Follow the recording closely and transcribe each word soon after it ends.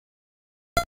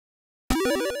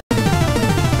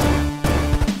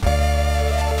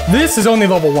This is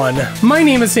OnlyLevelOne. My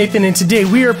name is Nathan, and today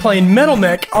we are playing Metal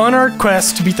Mech on our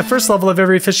quest to beat the first level of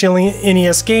every official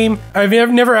NES game. I've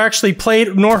never actually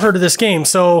played nor heard of this game,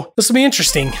 so this will be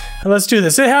interesting. Let's do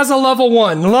this. It has a level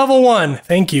 1. Level 1.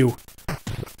 Thank you.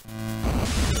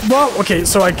 Well, okay,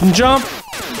 so I can jump.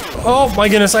 Oh my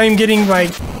goodness, I am getting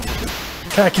my...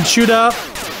 I can shoot up.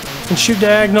 I can shoot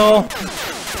diagonal.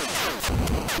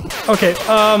 Okay,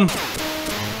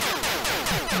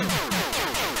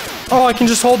 oh, I can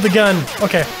just hold the gun.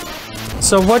 Okay.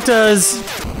 So what does...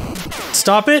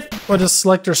 Stop it? What does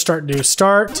select or start do?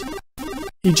 Start.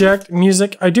 Eject.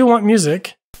 Music. I do want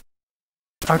music.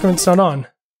 How come it's not on?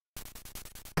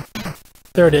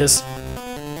 There it is.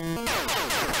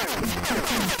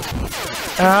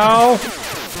 Ow.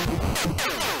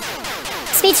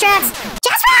 Speed straps.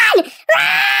 Just run!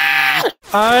 Run!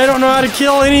 I don't know how to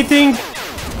kill anything.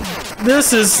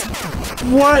 This is...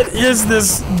 What is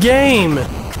this game?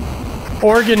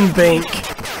 Organ bank.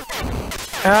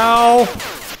 Ow.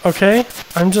 Okay,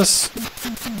 I'm just...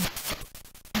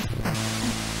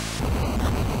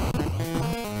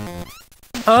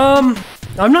 I'm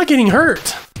not getting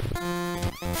hurt.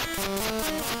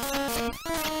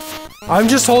 I'm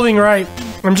just holding right.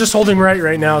 I'm just holding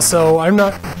right now, so I'm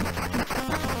not...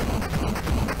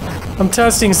 I'm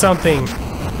testing something.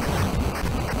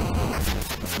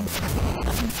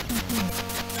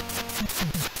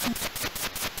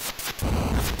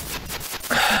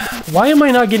 Why am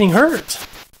I not getting hurt?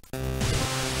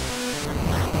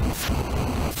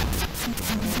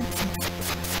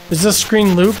 Is this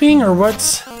screen looping or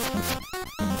what's...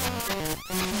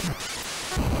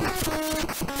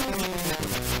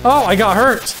 Oh, I got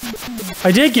hurt.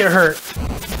 I did get hurt.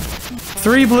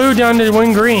 3 blue down to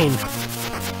 1 green.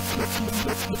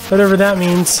 Whatever that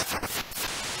means.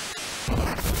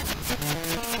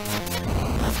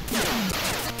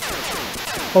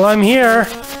 Well, I'm here.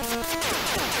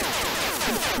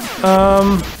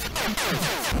 Am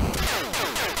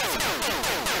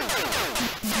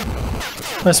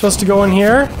I supposed to go in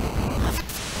here?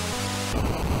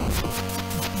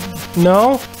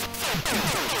 No?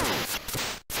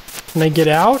 Can I get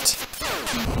out?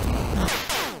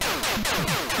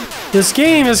 This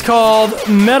game is called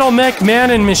Metal Mech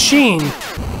Man and Machine.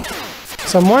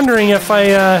 So I'm wondering if I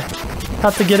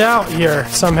have to get out here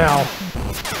somehow.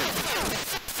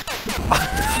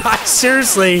 I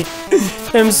seriously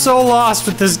am so lost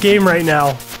with this game right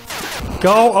now.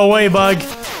 Go away, bug.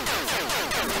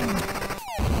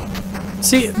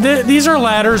 See, these are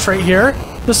ladders right here.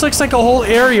 This looks like a whole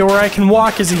area where I can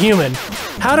walk as a human.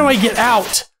 How do I get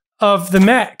out of the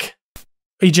mech?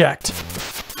 Eject.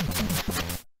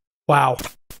 Wow.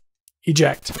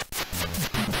 Eject.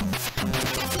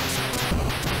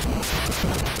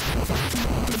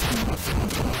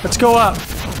 Let's go up.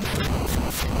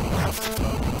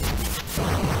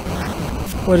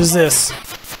 What is this?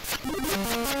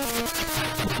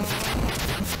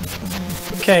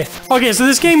 Okay. Okay, so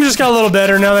this game just got a little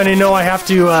better now that I know I have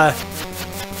to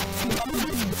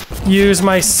use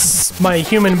my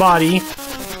human body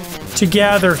to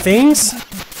gather things.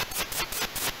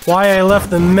 Why I left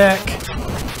the mech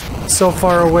so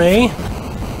far away.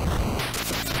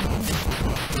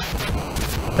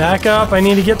 Back up, I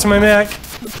need to get to my mech.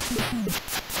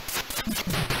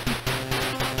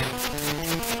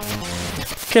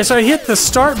 Okay, so I hit the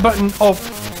start button. Oh,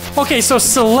 okay, so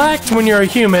select when you're a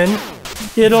human.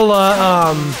 It'll,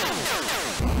 Ah,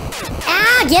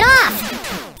 get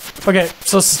off! Okay,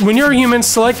 so when you're a human,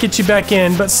 select gets you back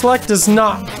in, but select does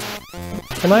not.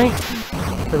 Can I?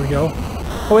 There we go.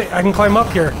 Oh wait, I can climb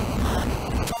up here.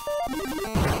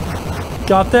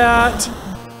 Got that.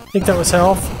 I think that was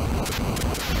health.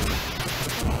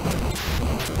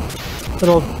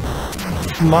 Little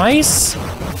mice?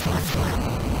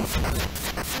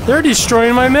 They're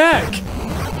destroying my mech.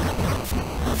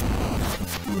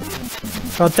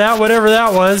 Got that, whatever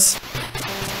that was.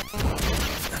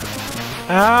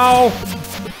 Ow!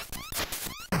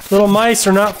 Little mice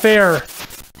are not fair.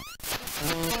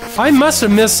 I must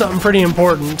have missed something pretty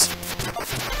important.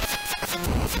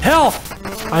 Health!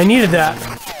 I needed that.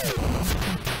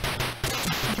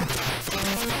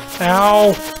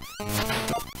 Ow!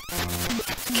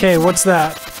 Okay, what's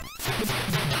that?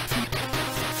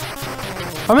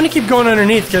 I'm gonna keep going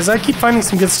underneath because I keep finding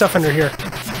some good stuff under here.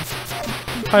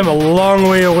 I'm a long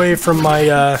way away from my,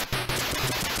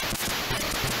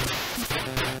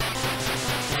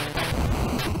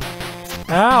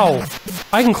 Ow!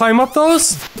 I can climb up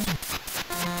those?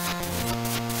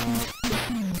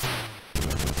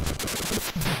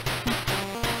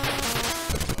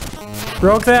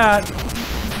 Broke that.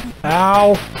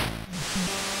 Ow.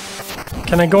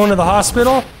 Can I go into the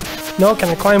hospital? No, can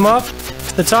I climb up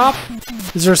to the top?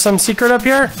 Is there some secret up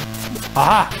here?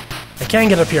 Aha! I can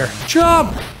get up here.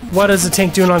 Jump! What is the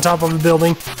tank doing on top of the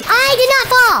building? I did not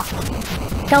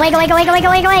fall! Go away, go away, go away, go away, go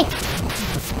away, go away!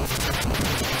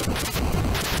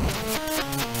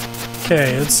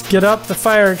 Okay, let's get up the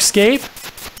fire escape.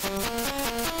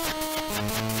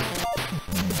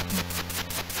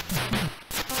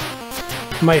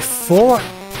 Am I full?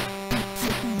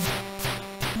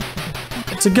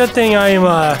 It's a good thing I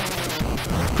am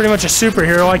pretty much a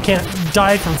superhero. I can't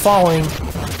die from falling.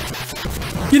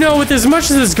 You know, with as much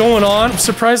as is going on, I'm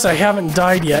surprised I haven't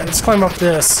died yet. Let's climb up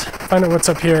this. Find out what's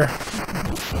up here.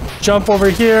 Jump over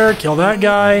here, kill that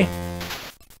guy.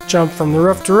 Jump from the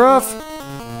roof to roof.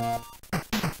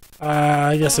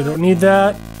 I guess I don't need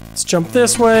that. Let's jump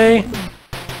this way.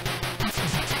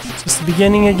 Is this the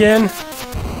beginning again?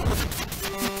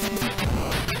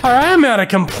 Alright, I'm at a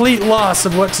complete loss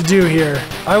of what to do here.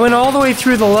 I went all the way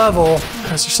through the level. Is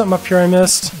there something up here I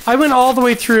missed? I went all the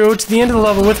way through to the end of the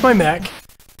level with my mech.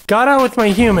 Got out with my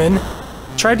human.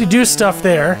 Tried to do stuff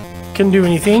there. Couldn't do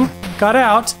anything. Got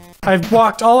out. I've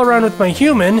walked all around with my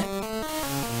human.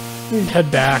 Head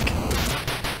back.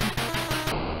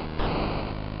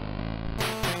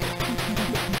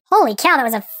 Holy cow, that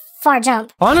was a far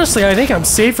jump. Honestly, I think I'm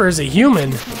safer as a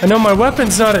human. I know my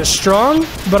weapon's not as strong,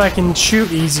 but I can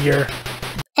shoot easier.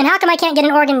 And how come I can't get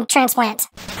an organ transplant?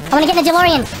 I want to get in the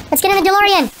DeLorean. Let's get in the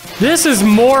DeLorean. This is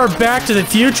more Back to the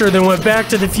Future than what Back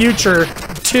to the Future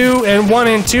 1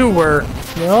 and 2 were.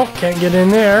 No, can't get in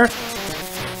there.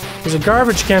 There's a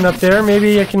garbage can up there.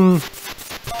 Maybe I can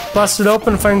bust it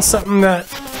open and find something that...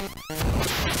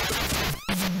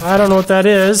 I don't know what that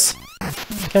is.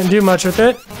 Can't do much with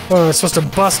it. Oh, am I supposed to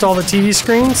bust all the TV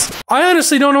screens? I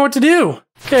honestly don't know what to do.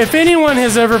 Okay, if anyone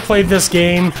has ever played this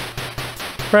game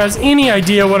or has any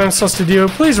idea what I'm supposed to do,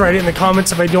 please write it in the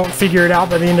comments if I don't figure it out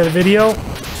by the end of the video.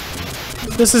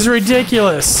 This is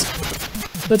ridiculous.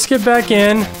 Let's get back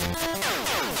in.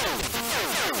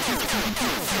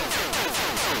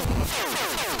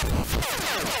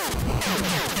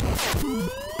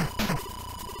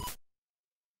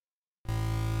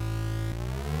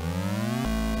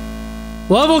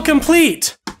 Level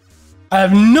complete! I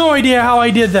have no idea how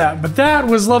I did that, but that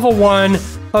was level 1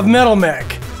 of Metal Mech.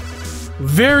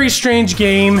 Very strange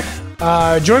game.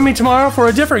 Join me tomorrow for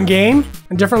a different game,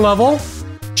 a different level.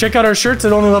 Check out our shirts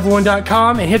at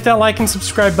OnlyLevelOne.com and hit that like and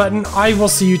subscribe button. I will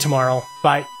see you tomorrow.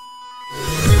 Bye.